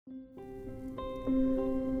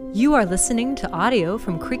You are listening to audio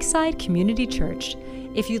from Creekside Community Church.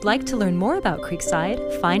 If you'd like to learn more about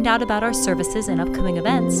Creekside, find out about our services and upcoming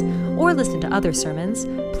events, or listen to other sermons,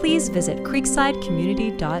 please visit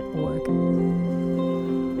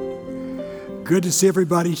creeksidecommunity.org. Good to see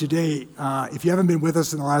everybody today. If you haven't been with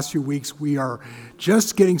us in the last few weeks, we are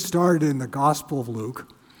just getting started in the Gospel of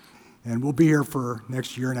Luke, and we'll be here for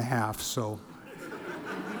next year and a half, so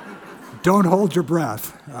don't hold your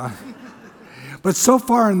breath. But so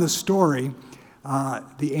far in the story,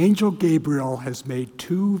 the angel Gabriel has made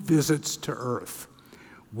 2 visits to earth.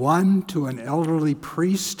 One to an elderly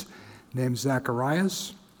priest named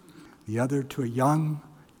Zacharias, the other to a young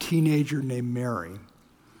teenager named Mary,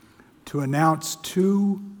 to announce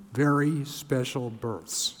 2 very special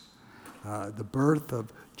births. The birth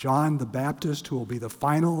of John the Baptist, who will be the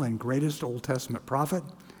final and greatest Old Testament prophet,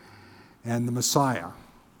 and the Messiah,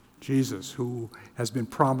 Jesus, who has been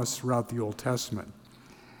promised throughout the Old Testament.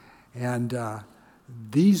 And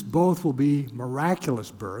these both will be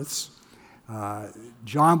miraculous births.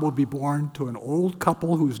 John will be born to an old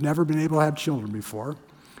couple who's never been able to have children before.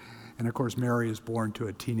 And of course, Mary is born to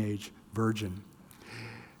a teenage virgin.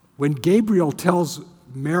 When Gabriel tells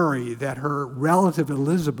Mary that her relative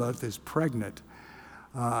Elizabeth is pregnant,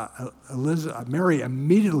 Mary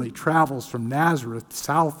immediately travels from Nazareth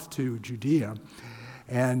south to Judea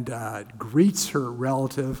and greets her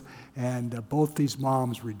relative, and both these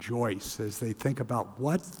moms rejoice as they think about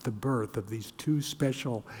what the birth of these 2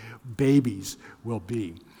 special babies will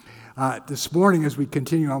be. This morning, as we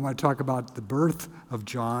continue, I want to talk about the birth of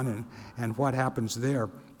John and what happens there.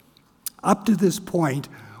 Up to this point,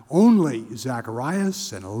 only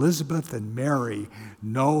Zacharias and Elizabeth and Mary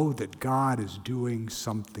know that God is doing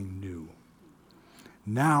something new.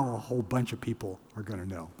 Now a whole bunch of people are going to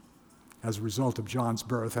know as a result of John's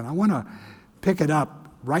birth. And I want to pick it up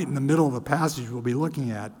right in the middle of the passage we'll be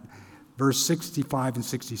looking at, verse 65 and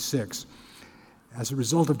 66. As a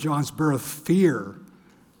result of John's birth, fear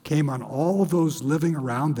came on all those living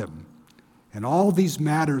around them, and all these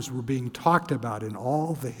matters were being talked about in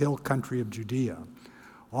all the hill country of Judea.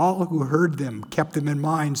 All who heard them kept them in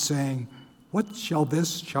mind, saying, "What shall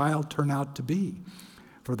this child turn out to be?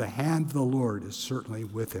 For the hand of the Lord is certainly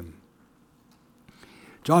with him."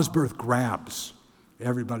 John's birth grabs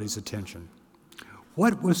everybody's attention.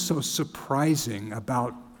 What was so surprising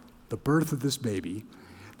about the birth of this baby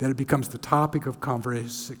that it becomes the topic of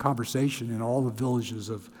conversation in all the villages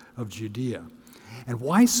of Judea? And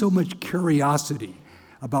why so much curiosity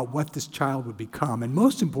about what this child would become? And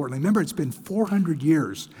most importantly, remember, it's been 400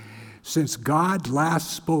 years since God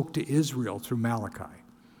last spoke to Israel through Malachi.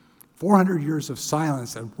 400 years of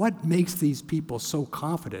silence, and what makes these people so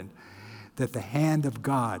confident that the hand of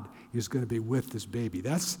God is going to be with this baby?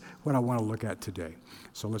 That's what I want to look at today.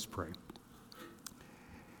 So let's pray.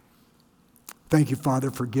 Thank you, Father,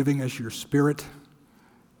 for giving us your Spirit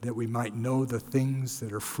that we might know the things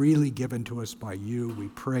that are freely given to us by you. We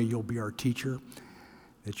pray you'll be our teacher,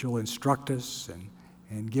 that you'll instruct us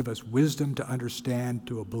and give us wisdom to understand,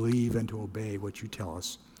 to believe, and to obey what you tell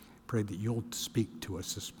us. Pray that you'll speak to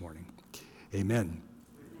us this morning. Amen.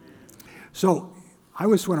 So, I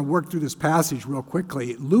just want to work through this passage real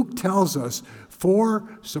quickly. Luke tells us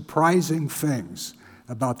 4 surprising things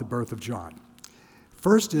about the birth of John.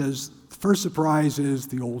 First surprise is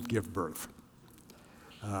the old give birth.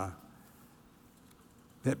 That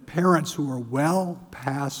parents who are well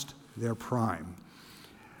past their prime,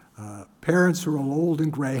 parents who are old and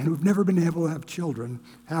gray and who've never been able to have children,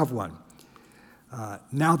 have one.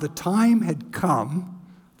 Now the time had come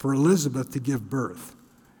for Elizabeth to give birth,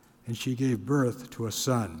 and she gave birth to a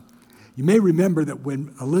son. You may remember that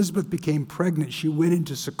when Elizabeth became pregnant, she went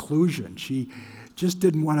into seclusion. She just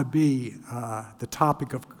didn't want to be the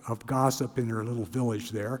topic of gossip in her little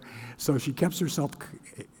village there. So she kept herself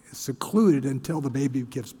secluded until the baby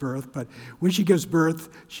gives birth. But when she gives birth,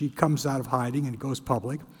 she comes out of hiding and goes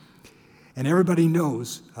public. And everybody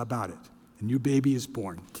knows about it. A new baby is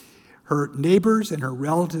born. Her neighbors and her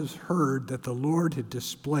relatives heard that the Lord had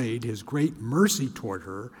displayed his great mercy toward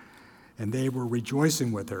her, and they were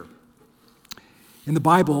rejoicing with her. In the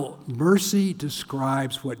Bible, mercy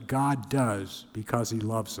describes what God does because he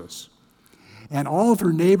loves us. And all of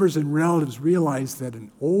her neighbors and relatives realized that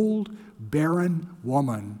an old, barren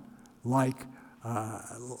woman like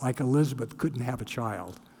Elizabeth couldn't have a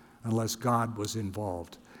child unless God was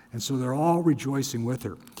involved. And so they're all rejoicing with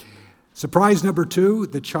her. Surprise number 2,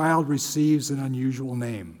 the child receives an unusual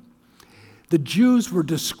name. The Jews were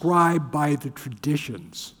described by the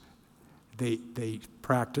traditions they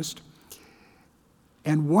practiced.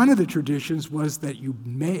 And one of the traditions was that you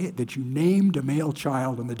named a male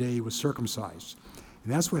child on the day he was circumcised.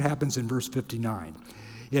 And that's what happens in verse 59.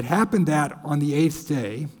 It happened that on the 8th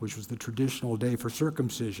day, which was the traditional day for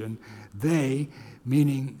circumcision, they,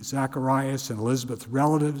 meaning Zacharias and Elizabeth's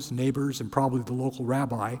relatives, neighbors, and probably the local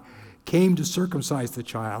rabbi, came to circumcise the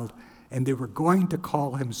child, and they were going to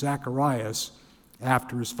call him Zacharias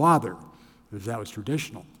after his father, because that was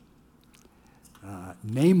traditional.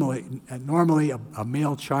 Normally a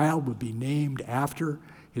male child would be named after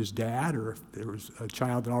his dad, or if there was a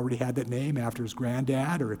child that already had that name, after his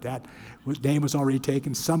granddad, or if that name was already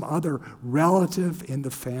taken, some other relative in the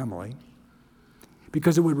family,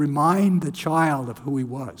 because it would remind the child of who he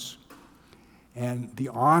was and the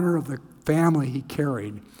honor of the family he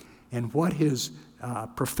carried and what his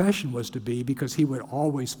profession was to be, because he would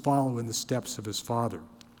always follow in the steps of his father.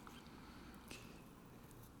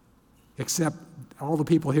 Except all the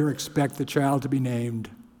people here expect the child to be named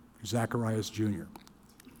Zacharias Jr.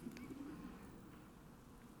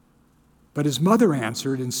 But his mother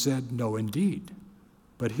answered and said, "No, indeed,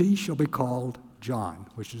 but he shall be called John,"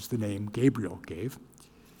 which is the name Gabriel gave.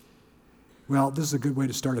 Well, this is a good way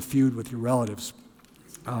to start a feud with your relatives.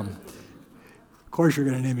 Of course, you're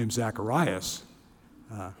going to name him Zacharias.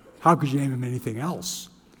 How could you name him anything else?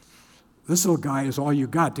 This little guy is all you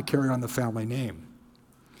got to carry on the family name.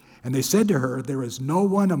 And they said to her, "There is no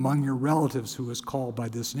one among your relatives who is called by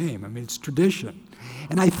this name." I mean, it's tradition.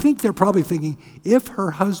 And I think they're probably thinking, if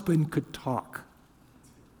her husband could talk,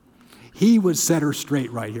 he would set her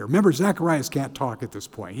straight right here. Remember, Zacharias can't talk at this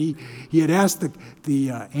point. He had asked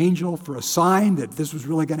the angel for a sign that this was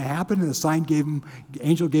really going to happen, and the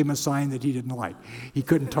angel gave him a sign that he didn't like. He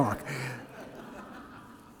couldn't talk.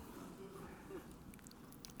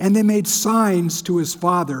 And they made signs to his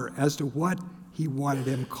father as to what he wanted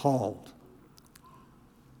him called.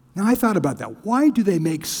 Now, I thought about that. Why do they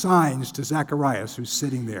make signs to Zacharias, who's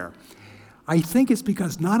sitting there? I think it's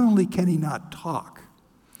because not only can he not talk,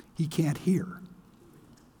 he can't hear.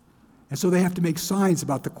 And so they have to make signs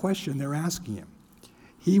about the question they're asking him.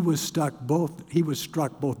 He was struck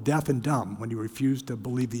both deaf and dumb when he refused to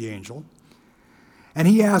believe the angel. And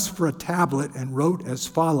he asked for a tablet and wrote as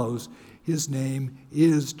follows: "His name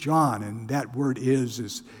is John." And that word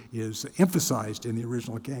is emphasized in the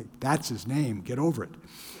original game. That's his name. Get over it.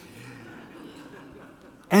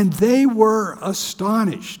 And they were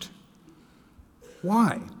astonished.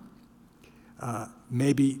 Why?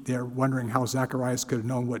 Maybe they're wondering how Zacharias could have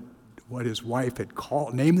known what his wife had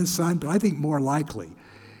named the son, but I think more likely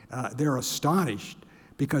they're astonished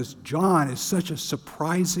because John is such a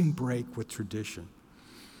surprising break with tradition.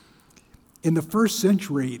 In the first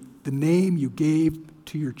century, the name you gave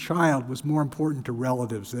to your child was more important to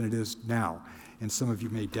relatives than it is now. And some of you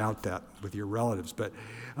may doubt that with your relatives. But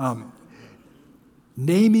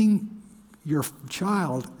naming your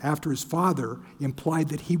child after his father implied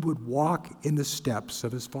that he would walk in the steps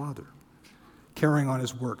of his father, carrying on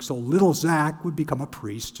his work. So little Zach would become a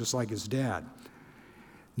priest, just like his dad.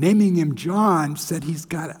 Naming him John said he's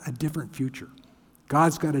got a different future.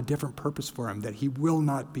 God's got a different purpose for him, that he will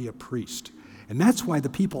not be a priest. And that's why the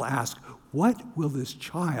people ask, what will this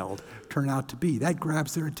child turn out to be? That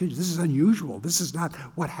grabs their attention. This is unusual. This is not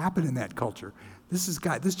what happened in that culture. This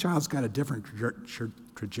child's got a different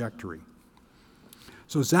trajectory.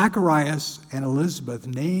 So Zacharias and Elizabeth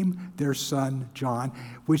name their son John,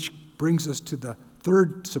 which brings us to the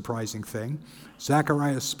third surprising thing.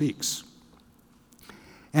 Zacharias speaks.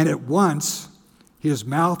 And at once his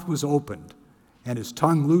mouth was opened, and his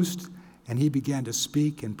tongue loosed, and he began to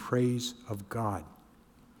speak in praise of God.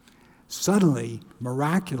 Suddenly,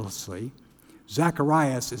 miraculously,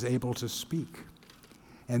 Zacharias is able to speak.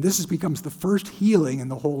 And this becomes the first healing in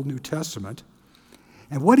the whole New Testament.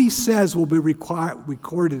 And what he says will be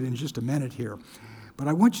recorded in just a minute here. But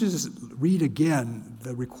I want you to read again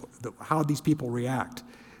how these people react.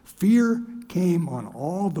 Fear came on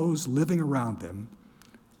all those living around them,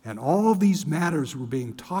 and all these matters were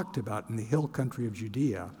being talked about in the hill country of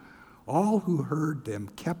Judea. All who heard them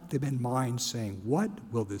kept them in mind, saying, "What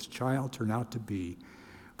will this child turn out to be?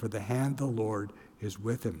 For the hand of the Lord is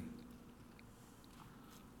with him."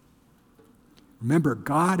 Remember,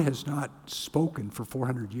 God has not spoken for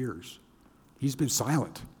 400 years. He's been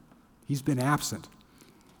silent. He's been absent.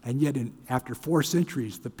 And yet, after 4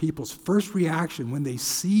 centuries, the people's first reaction when they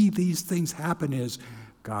see these things happen is,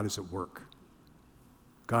 God is at work.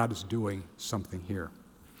 God is doing something here.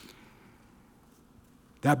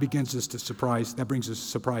 That brings us to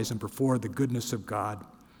surprise number 4, the goodness of God.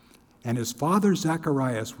 And his father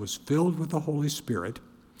Zacharias was filled with the Holy Spirit,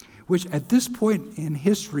 which at this point in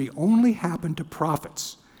history only happened to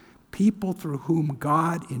prophets, people through whom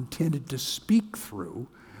God intended to speak through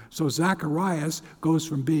So Zacharias goes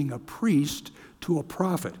from being a priest to a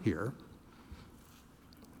prophet here,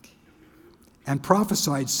 and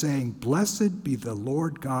prophesied, saying, "Blessed be the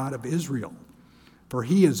Lord God of Israel, for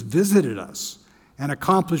he has visited us and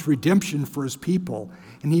accomplished redemption for his people,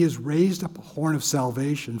 and he has raised up a horn of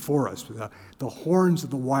salvation for us." The horns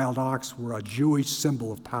of the wild ox were a Jewish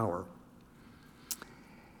symbol of power.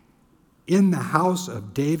 "In the house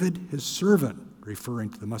of David, his servant," referring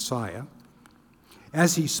to the Messiah,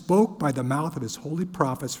 "as he spoke by the mouth of his holy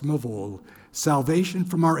prophets from of old, salvation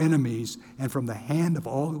from our enemies and from the hand of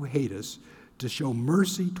all who hate us, to show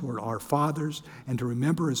mercy toward our fathers and to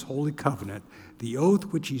remember his holy covenant, the oath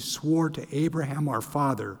which he swore to Abraham our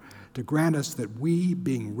father, to grant us that we,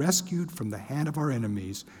 being rescued from the hand of our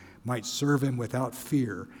enemies, might serve him without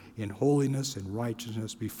fear in holiness and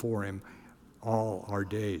righteousness before him all our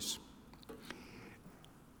days."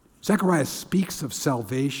 Zechariah speaks of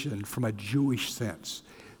salvation from a Jewish sense,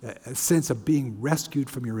 a sense of being rescued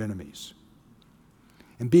from your enemies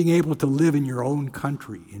and being able to live in your own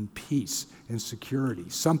country in peace and security,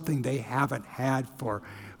 something they haven't had for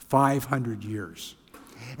 500 years.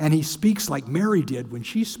 And he speaks like Mary did when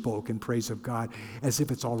she spoke in praise of God, as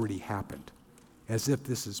if it's already happened, as if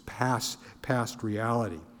this is past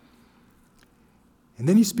reality. And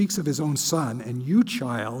then he speaks of his own son, "And you,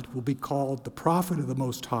 child, will be called the prophet of the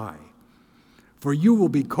Most High, for you will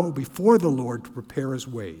go before the Lord to prepare his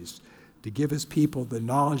ways, to give his people the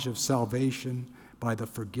knowledge of salvation by the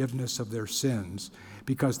forgiveness of their sins,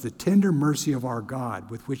 because the tender mercy of our God,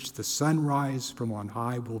 with which the sunrise from on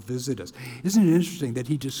high will visit us." Isn't it interesting that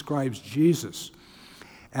he describes Jesus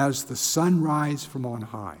as the sunrise from on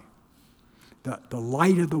high, the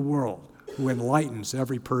light of the world who enlightens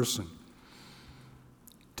every person,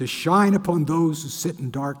 to shine upon those who sit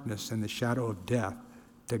in darkness and the shadow of death,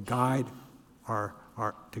 to guide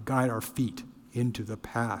our feet into the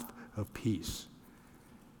path of peace.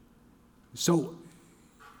 So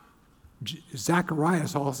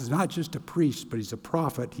Zacharias also is not just a priest, but he's a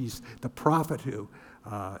prophet. He's the prophet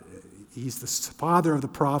he's the father of the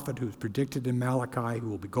prophet who's predicted in Malachi, who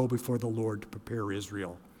will go before the Lord to prepare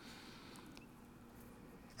Israel.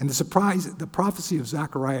 And the prophecy of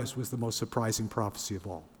Zacharias was the most surprising prophecy of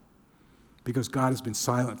all, because God has been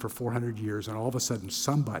silent for 400 years, and all of a sudden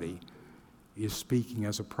somebody is speaking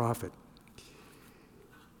as a prophet.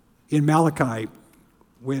 In Malachi,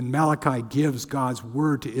 when Malachi gives God's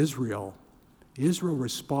word to Israel, Israel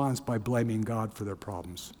responds by blaming God for their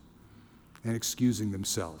problems and excusing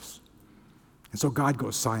themselves. And so God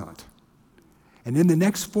goes silent. And in the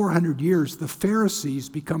next 400 years, the Pharisees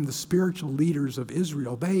become the spiritual leaders of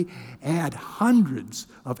Israel. They add hundreds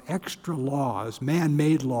of extra laws,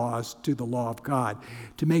 man-made laws, to the law of God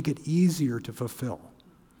to make it easier to fulfill.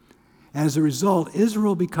 And as a result,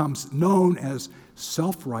 Israel becomes known as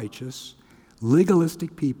self-righteous,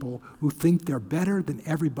 legalistic people who think they're better than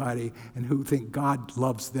everybody and who think God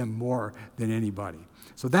loves them more than anybody.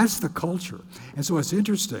 So that's the culture. And so it's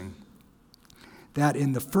interesting that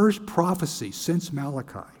in the first prophecy since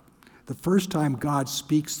Malachi, the first time God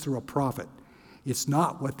speaks through a prophet, it's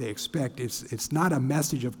not what they expect. It's not a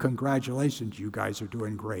message of congratulations, you guys are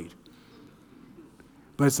doing great.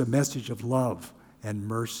 But it's a message of love and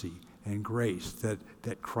mercy and grace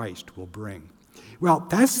that Christ will bring. Well,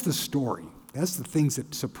 that's the story. That's the things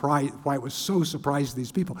that why it was so surprising to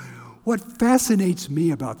these people. What fascinates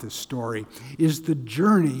me about this story is the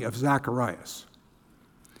journey of Zacharias.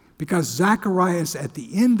 Because Zacharias at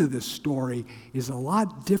the end of this story is a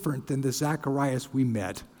lot different than the Zacharias we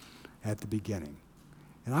met at the beginning.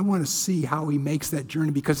 And I want to see how he makes that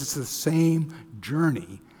journey, because it's the same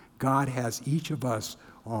journey God has each of us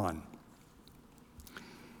on.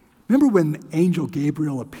 Remember when Angel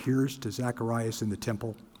Gabriel appears to Zacharias in the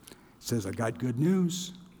temple? Says, "I got good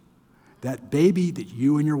news. That baby that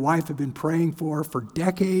you and your wife have been praying for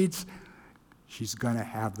decades, she's going to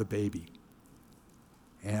have the baby.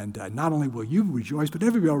 And not only will you rejoice, but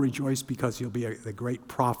everybody will rejoice, because he'll be the great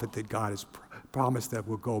prophet that God has promised that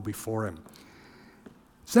will go before him."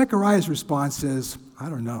 Zechariah's response is, "I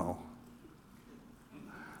don't know.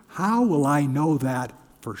 How will I know that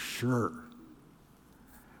for sure?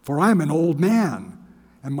 For I'm an old man,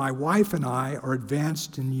 and my wife and I are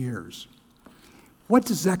advanced in years." What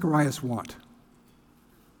does Zacharias want?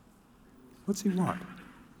 What's he want?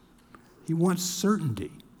 He wants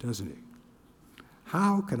certainty, doesn't he?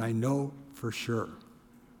 How can I know for sure?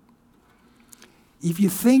 If you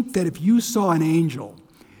think that if you saw an angel,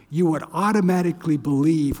 you would automatically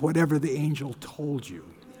believe whatever the angel told you,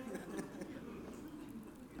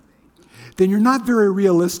 then you're not very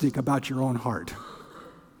realistic about your own heart,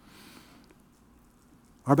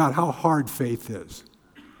 or about how hard faith is.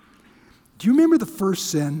 Do you remember the first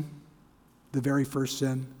sin? The very first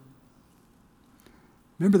sin?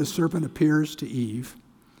 Remember the serpent appears to Eve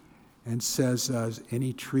and says,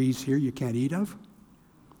 any trees here you can't eat of?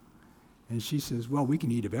 And she says, well, we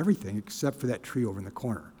can eat of everything except for that tree over in the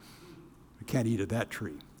corner. We can't eat of that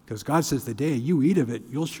tree. Because God says, the day you eat of it,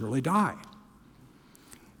 you'll surely die.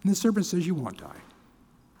 And the serpent says, you won't die.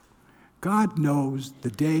 God knows the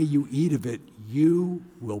day you eat of it, you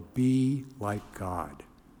will be like God,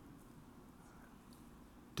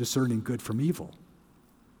 discerning good from evil.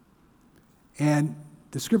 And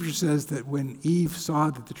the scripture says that when Eve saw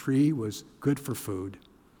that the tree was good for food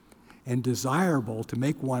and desirable to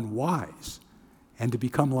make one wise and to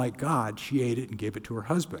become like God, she ate it and gave it to her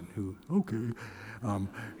husband, who,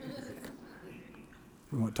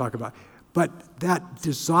 we won't talk about. But that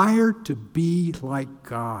desire to be like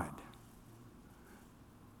God,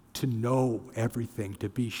 to know everything, to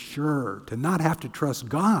be sure, to not have to trust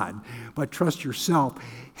God, but trust yourself,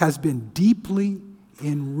 has been deeply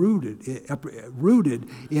rooted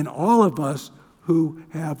in all of us who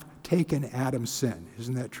have taken Adam's sin.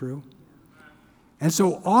 Isn't that true? And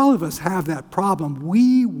so all of us have that problem.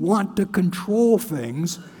 We want to control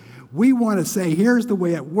things. We want to say, here's the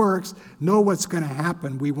way it works, know what's going to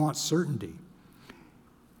happen. We want certainty.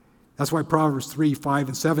 That's why Proverbs 3, 5,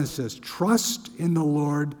 and 7 says, trust in the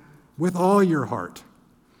Lord with all your heart,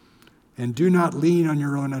 and do not lean on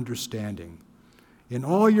your own understanding. In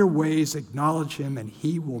all your ways acknowledge him, and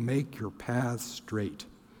he will make your paths straight.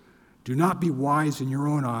 Do not be wise in your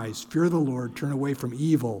own eyes. Fear the Lord, turn away from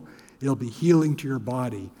evil. It'll be healing to your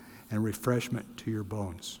body and refreshment to your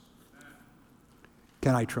bones.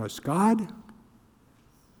 Can I trust God?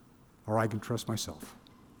 Or I can trust myself.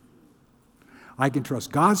 I can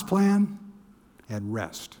trust God's plan and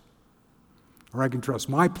rest. Or I can trust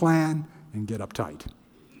my plan and get uptight.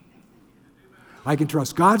 I can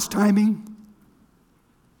trust God's timing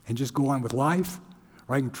and just go on with life.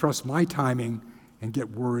 Or I can trust my timing and get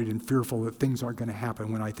worried and fearful that things aren't going to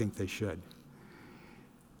happen when I think they should.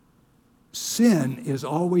 Sin is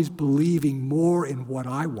always believing more in what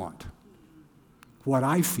I want, what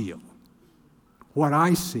I feel, what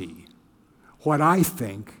I see, what I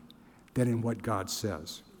think, than in what God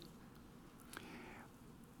says.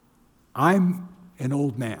 I'm an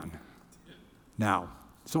old man now,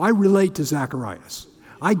 so I relate to Zacharias.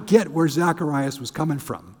 I get where Zacharias was coming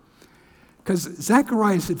from, because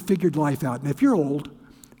Zacharias had figured life out. And if you're old,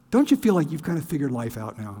 don't you feel like you've kind of figured life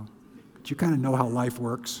out now? Do you kind of know how life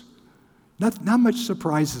works? Not much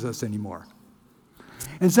surprises us anymore.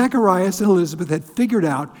 And Zacharias and Elizabeth had figured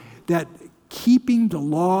out that keeping the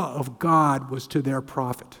law of God was to their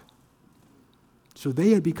profit. So they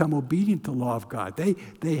had become obedient to the law of God.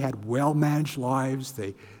 They had well-managed lives.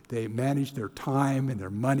 They managed their time and their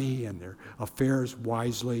money and their affairs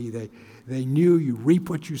wisely. They knew you reap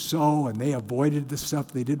what you sow, and they avoided the stuff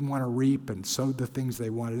they didn't want to reap and sowed the things they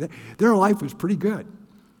wanted. Their life was pretty good,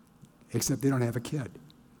 except they don't have a kid.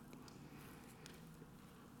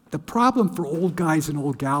 The problem for old guys and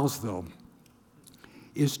old gals, though,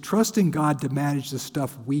 is trusting God to manage the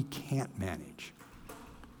stuff we can't manage,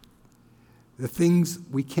 the things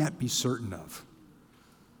we can't be certain of,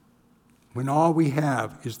 when all we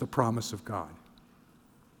have is the promise of God.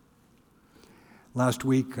 Last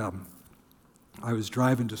week, I was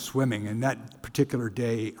driving to swimming, and that particular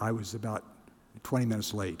day, I was about 20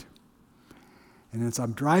 minutes late. And as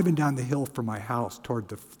I'm driving down the hill from my house toward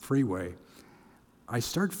the freeway, I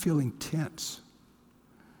start feeling tense.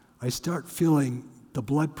 I start feeling the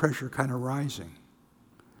blood pressure kind of rising.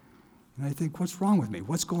 And I think, what's wrong with me?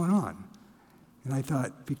 What's going on? And I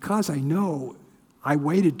thought, because I know I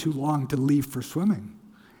waited too long to leave for swimming,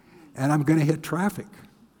 and I'm going to hit traffic,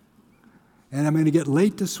 and I'm going to get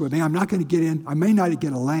late to swimming. I'm not going to get in. I may not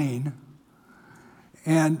get a lane,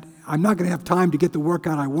 and I'm not going to have time to get the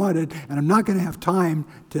workout I wanted, and I'm not going to have time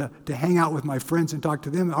to hang out with my friends and talk to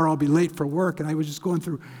them, or I'll be late for work. And I was just going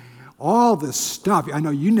through all this stuff. I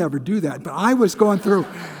know you never do that, but I was going through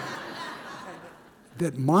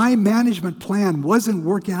that my management plan wasn't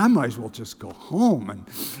working. I might as well just go home, and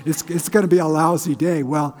it's going to be a lousy day.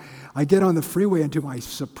 Well, I get on the freeway, and to my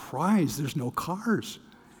surprise, there's no cars.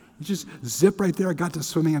 You just zip right there. I got to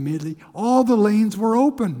swimming immediately. All the lanes were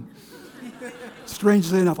open.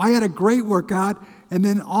 Strangely enough, I had a great workout, and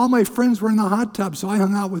then all my friends were in the hot tub, so I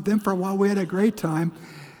hung out with them for a while. We had a great time,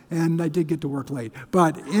 and I did get to work late.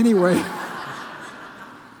 But anyway,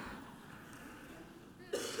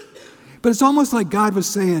 but it's almost like God was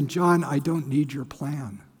saying, John, I don't need your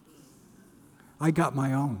plan. I got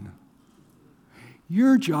my own.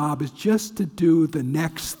 Your job is just to do the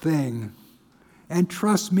next thing and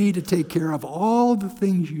trust me to take care of all the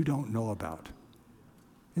things you don't know about.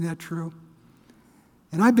 Isn't that true?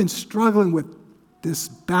 And I've been struggling with this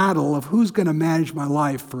battle of who's going to manage my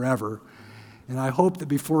life forever. And I hope that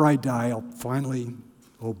before I die, I'll finally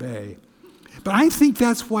obey. But I think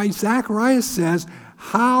that's why Zacharias says,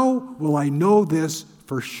 how will I know this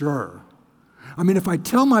for sure? I mean, if I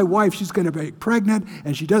tell my wife she's going to be pregnant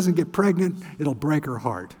and she doesn't get pregnant, it'll break her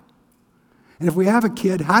heart. And if we have a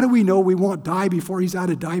kid, how do we know we won't die before he's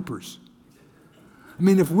out of diapers? I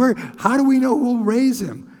mean, how do we know who'll raise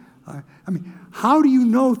him? How do you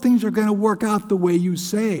know things are going to work out the way you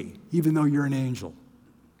say, even though you're an angel?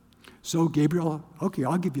 So Gabriel, okay,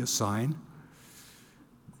 I'll give you a sign.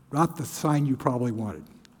 Not the sign you probably wanted.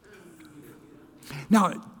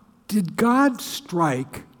 Now, did God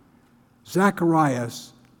strike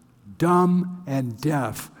Zacharias dumb and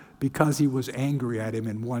deaf because he was angry at him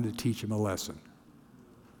and wanted to teach him a lesson?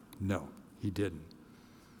 No, he didn't.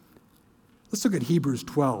 Let's look at Hebrews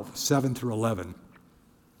 12, 7 through 11,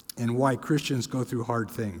 and why Christians go through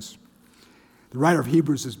hard things. The writer of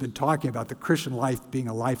Hebrews has been talking about the Christian life being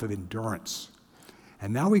a life of endurance.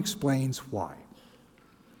 And now he explains why.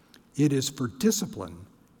 It is for discipline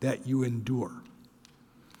that you endure.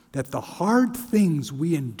 That the hard things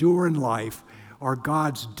we endure in life are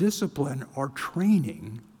God's discipline or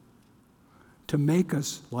training to make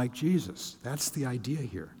us like Jesus. That's the idea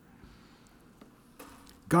here.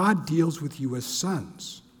 God deals with you as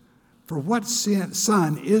sons. For what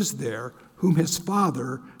son is there whom his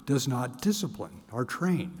father does not discipline or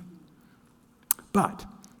train? But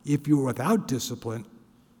if you are without discipline,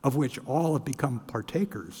 of which all have become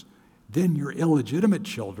partakers, then you're illegitimate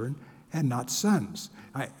children and not sons.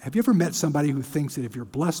 Have you ever met somebody who thinks that if you're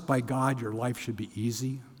blessed by God, your life should be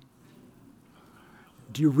easy?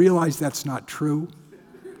 Do you realize that's not true?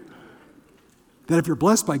 That if you're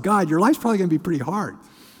blessed by God, your life's probably going to be pretty hard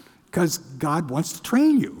because God wants to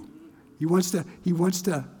train you. He wants to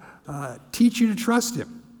teach you to trust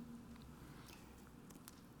him.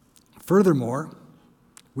 Furthermore,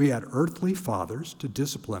 we had earthly fathers to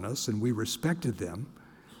discipline us, and we respected them.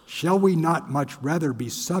 Shall we not much rather be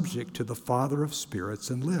subject to the Father of spirits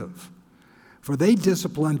and live? For they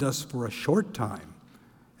disciplined us for a short time,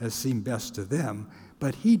 as seemed best to them,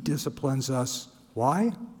 but he disciplines us.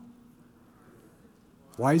 Why?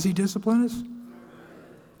 Why does he discipline us?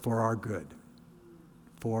 For our good.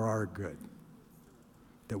 For our good.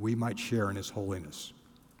 That we might share in his holiness.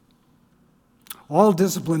 All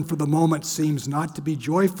discipline for the moment seems not to be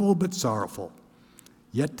joyful but sorrowful.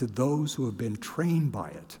 Yet to those who have been trained by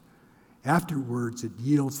it, afterwards it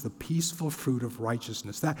yields the peaceful fruit of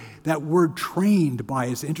righteousness. That word trained by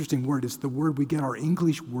is an interesting word. It's the word we get our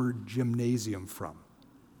English word gymnasium from.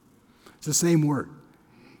 It's the same word.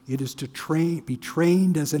 It is to be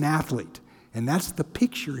trained as an athlete. And that's the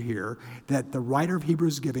picture here that the writer of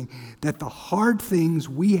Hebrews is giving, that the hard things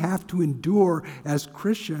we have to endure as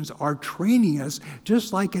Christians are training us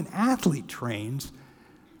just like an athlete trains.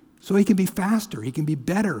 So he can be faster, he can be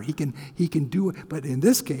better, he can do it. But in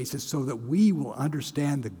this case, it's so that we will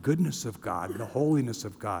understand the goodness of God, the holiness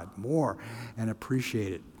of God more and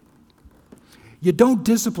appreciate it. You don't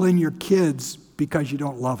discipline your kids because you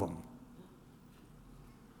don't love them.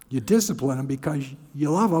 You discipline them because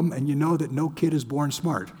you love them and you know that no kid is born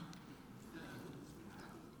smart.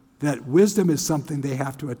 That wisdom is something they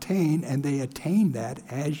have to attain, and they attain that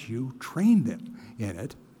as you train them in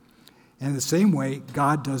it. And the same way,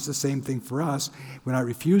 God does the same thing for us. When I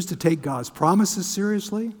refuse to take God's promises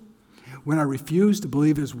seriously, when I refuse to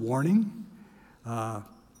believe his warning,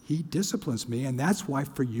 he disciplines me. And that's why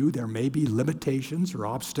for you there may be limitations or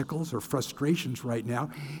obstacles or frustrations right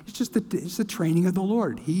now. It's the training of the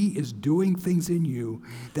Lord. He is doing things in you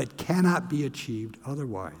that cannot be achieved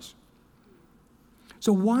otherwise.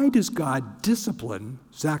 So why does God discipline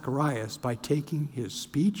Zacharias by taking his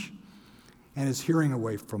speech and his hearing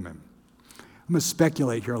away from him? I'm going to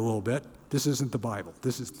speculate here a little bit. This isn't the Bible.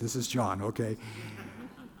 This is John, okay?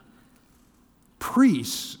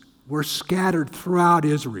 Priests were scattered throughout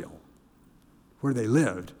Israel where they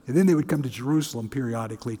lived, and then they would come to Jerusalem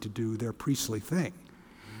periodically to do their priestly thing.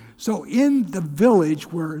 So in the village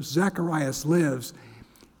where Zacharias lives,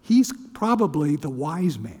 he's probably the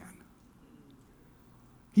wise man.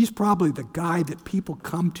 He's probably the guy that people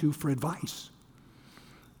come to for advice,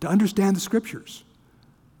 to understand the scriptures,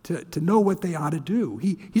 to know what they ought to do.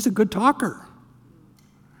 He's a good talker.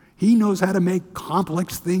 He knows how to make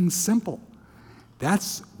complex things simple.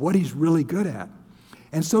 That's what he's really good at.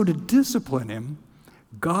 And so to discipline him,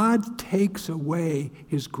 God takes away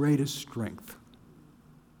his greatest strength.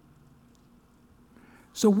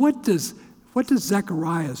 So what does What does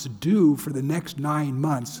Zacharias do for the next 9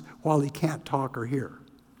 months while he can't talk or hear?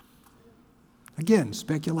 Again,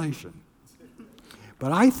 speculation.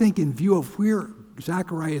 But I think in view of where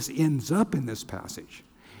Zacharias ends up in this passage,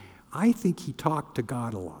 I think he talked to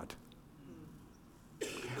God a lot.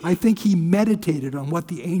 I think he meditated on what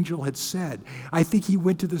the angel had said. I think he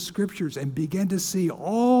went to the scriptures and began to see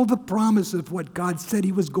all the promise of what God said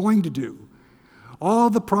he was going to do. All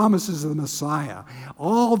the promises of the Messiah,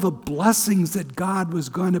 all the blessings that God was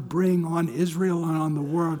going to bring on Israel and on the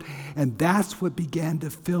world. And that's what began to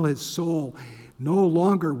fill his soul, no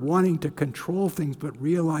longer wanting to control things, but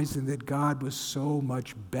realizing that God was so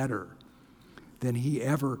much better than he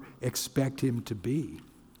ever expected him to be.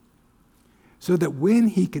 So that when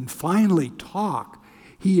he can finally talk,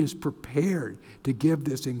 he is prepared to give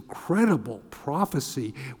this incredible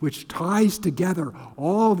prophecy which ties together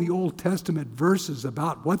all the Old Testament verses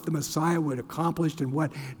about what the Messiah would accomplish and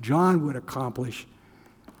what John would accomplish,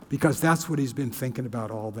 because that's what he's been thinking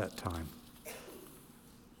about all that time.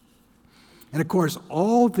 And of course,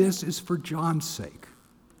 all this is for John's sake.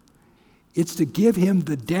 It's to give him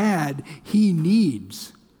the dad he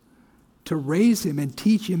needs to raise him and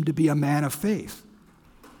teach him to be a man of faith.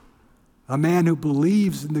 A man who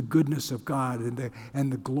believes in the goodness of God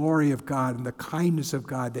and the glory of God and the kindness of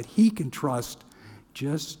God that he can trust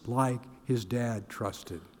just like his dad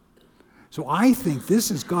trusted. So I think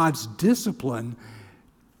this is God's discipline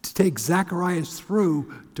to take Zacharias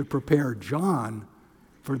through to prepare John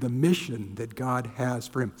for the mission that God has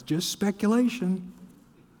for him. It's just speculation,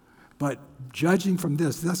 but judging from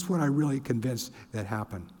this, that's what I really convinced that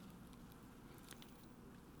happened.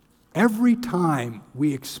 Every time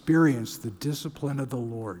we experience the discipline of the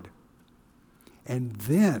Lord, and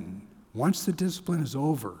then, once the discipline is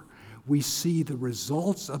over, we see the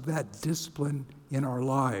results of that discipline in our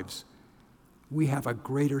lives, we have a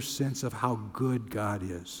greater sense of how good God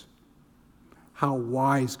is, how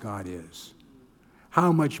wise God is,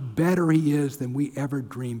 how much better he is than we ever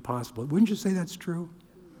dreamed possible. Wouldn't you say that's true?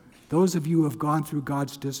 Those of you who have gone through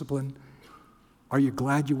God's discipline, are you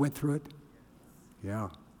glad you went through it? Yeah.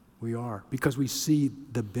 We are, because we see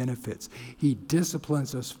the benefits. He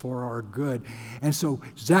disciplines us for our good. And so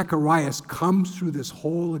Zacharias comes through this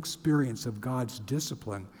whole experience of God's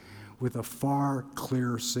discipline with a far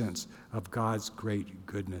clearer sense of God's great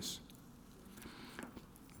goodness.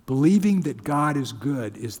 Believing that God is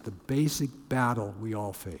good is the basic battle we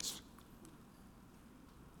all face.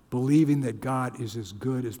 Believing that God is as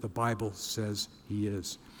good as the Bible says he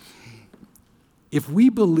is. If we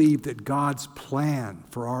believe that God's plan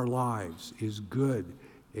for our lives is good,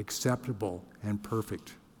 acceptable, and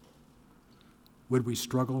perfect, would we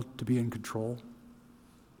struggle to be in control?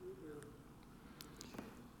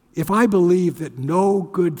 If I believe that no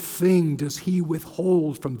good thing does he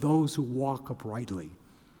withhold from those who walk uprightly,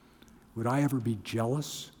 would I ever be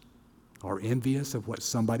jealous or envious of what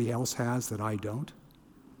somebody else has that I don't?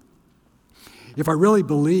 If I really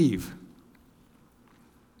believe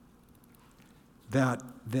that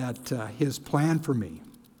his plan for me,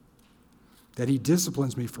 that he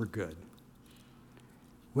disciplines me for good,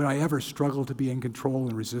 would I ever struggle to be in control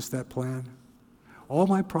and resist that plan? All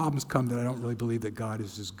my problems come that I don't really believe that God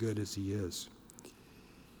is as good as he is.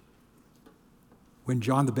 When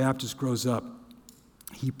John the Baptist grows up,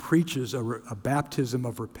 he preaches a baptism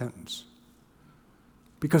of repentance,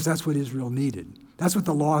 because that's what Israel needed. That's what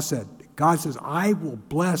the law said. God says, I will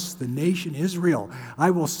bless the nation Israel.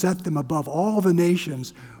 I will set them above all the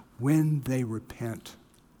nations when they repent,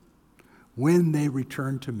 when they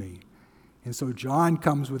return to me. And so John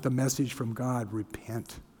comes with a message from God: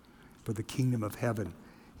 repent, for the kingdom of heaven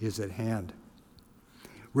is at hand.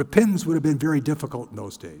 Repentance would have been very difficult in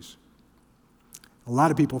those days. A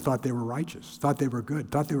lot of people thought they were righteous, thought they were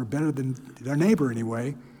good, thought they were better than their neighbor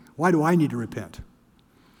anyway. Why do I need to repent?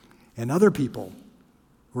 And other people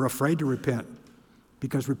were afraid to repent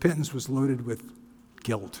because repentance was loaded with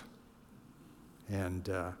guilt and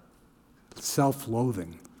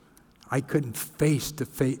self-loathing. I couldn't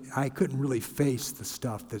really face the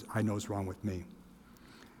stuff that I know is wrong with me.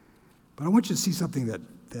 But I want you to see something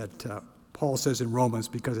that Paul says in Romans,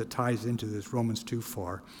 because it ties into this, Romans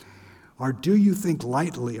 2:4. Or do you think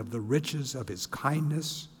lightly of the riches of his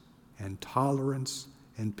kindness and tolerance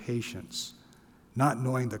and patience, not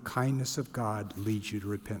knowing the kindness of God leads you to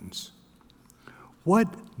repentance? What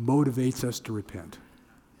motivates us to repent?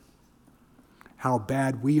 How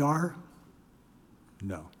bad we are?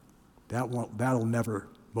 No. That'll never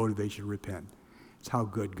motivate you to repent. It's how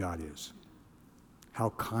good God is, how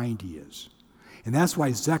kind he is. And that's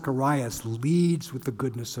why Zacharias leads with the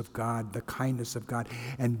goodness of God, the kindness of God.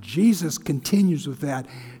 And Jesus continues with that.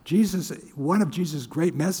 One of Jesus'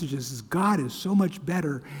 great messages is God is so much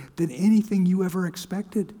better than anything you ever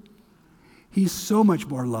expected. He's so much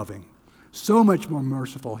more loving, so much more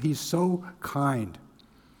merciful. He's so kind.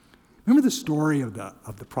 Remember the story of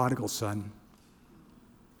the prodigal son?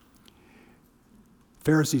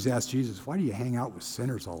 Pharisees asked Jesus, why do you hang out with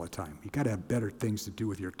sinners all the time? You got to have better things to do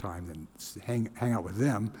with your time than hang out with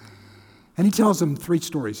them. And he tells them 3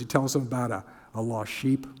 stories. He tells them about a lost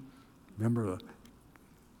sheep. Remember, a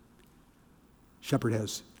shepherd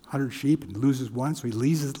has 100 sheep and loses one, so he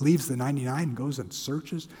leaves the 99 and goes and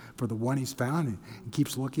searches for the one he's found and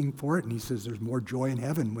keeps looking for it. And he says there's more joy in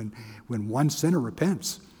heaven when one sinner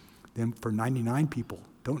repents than for 99 people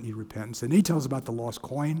don't need repentance. And he tells about the lost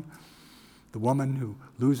coin. The woman who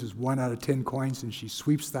loses 1 out of 10 coins, and she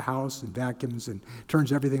sweeps the house and vacuums and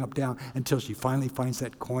turns everything up down until she finally finds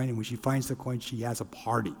that coin. And when she finds the coin, she has a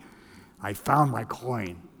party. I found my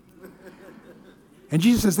coin. And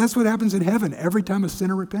Jesus says that's what happens in heaven every time a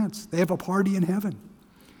sinner repents. They have a party in heaven.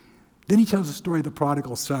 Then he tells the story of the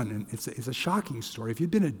prodigal son, and it's a shocking story. If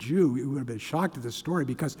you'd been a Jew, you would have been shocked at this story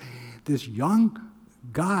because this young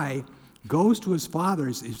guy goes to his father.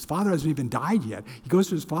 His father hasn't even died yet. He goes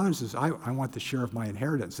to his father and says, I want the share of my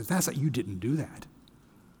inheritance. Says, that's like, you didn't do that.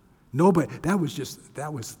 Nobody, that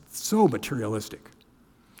was so materialistic.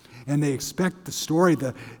 And they expect the story,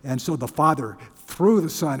 and so the father threw the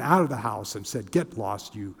son out of the house and said, get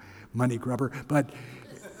lost, you money grubber. But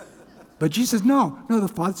Jesus says, no, the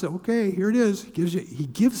father said, okay, here it is. He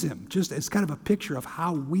gives him, just it's kind of a picture of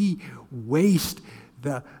how we waste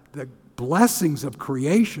the blessings of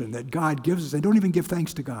creation that God gives us. They don't even give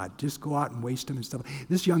thanks to God. Just go out and waste them and stuff.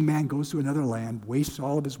 This young man goes to another land, wastes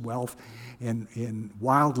all of his wealth in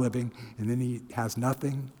wild living, and then he has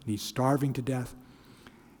nothing, and he's starving to death.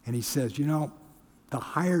 And he says, the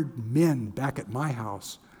hired men back at my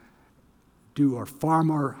house are far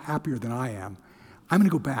more happier than I am. I'm going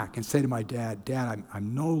to go back and say to my dad,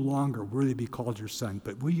 I'm no longer worthy to be called your son,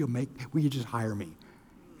 but will you just hire me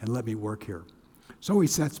and let me work here? So he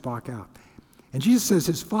sets back out. And Jesus says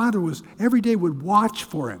his father every day would watch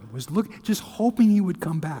for him, just hoping he would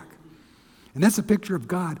come back. And that's a picture of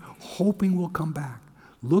God, hoping we'll come back,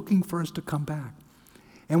 looking for us to come back.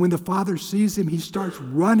 And when the father sees him, he starts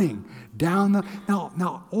running down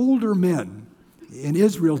Now, older men in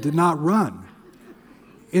Israel did not run.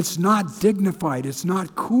 It's not dignified. It's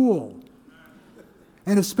not cool.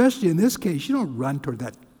 And especially in this case, you don't run toward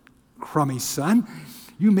that crummy son.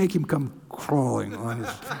 You make him come crawling on his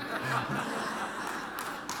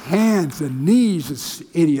hands and knees, this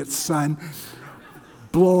idiot son,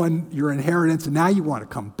 blowing your inheritance, and now you want to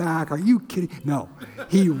come back. Are you kidding? No.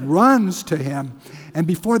 He runs to him, and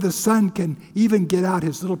before the son can even get out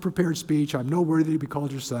his little prepared speech, I'm no worthy to be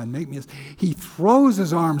called your son, make me a... He throws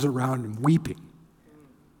his arms around him, weeping.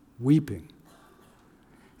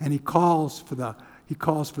 And he calls for the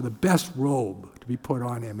best robe to be put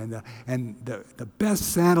on him and the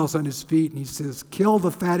best sandals on his feet. And he says, kill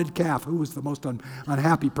the fatted calf. Who was the most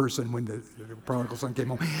unhappy person when the prodigal son came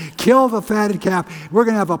home? Kill the fatted calf. We're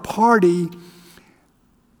going to have a party.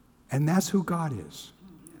 And that's who God is.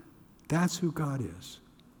 That's who God is.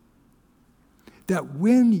 That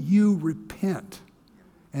when you repent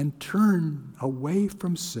and turn away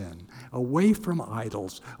from sin, away from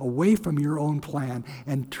idols, away from your own plan,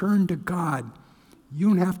 and turn to God, you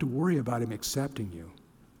don't have to worry about him accepting you.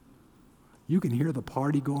 You can hear the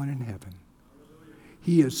party going in heaven.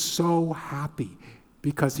 He is so happy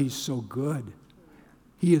because he's so good.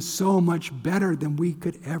 He is so much better than we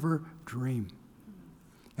could ever dream.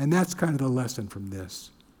 And that's kind of the lesson from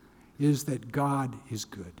this, is that God is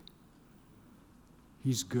good.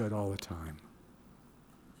 He's good all the time.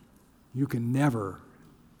 You can never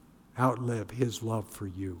outlive his love for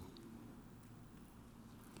you.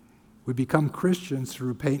 We become Christians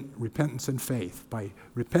through repentance and faith. By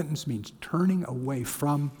repentance means turning away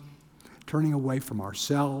from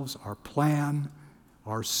ourselves, our plan,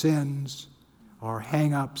 our sins, our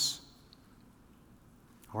hang-ups,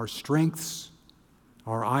 our strengths,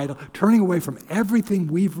 our idol, turning away from everything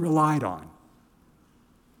we've relied on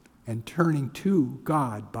and turning to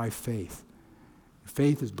God by faith.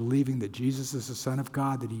 Faith is believing that Jesus is the Son of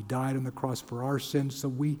God, that he died on the cross for our sins, so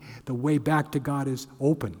the way back to God is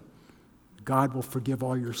open. God will forgive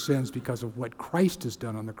all your sins because of what Christ has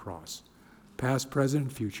done on the cross, past, present,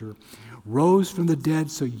 and future, rose from the dead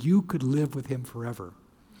so you could live with him forever.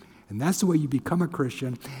 And that's the way you become a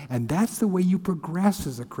Christian, and that's the way you progress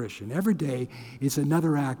as a Christian. Every day is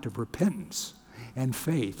another act of repentance and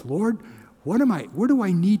faith. Lord, where do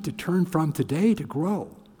I need to turn from today to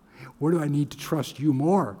grow? Where do I need to trust you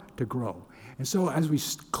more to grow? And so as we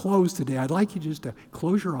close today, I'd like you just to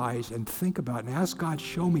close your eyes and think about and ask God,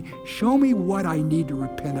 show me what I need to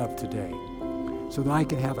repent of today so that I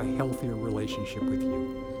can have a healthier relationship with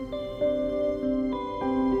you.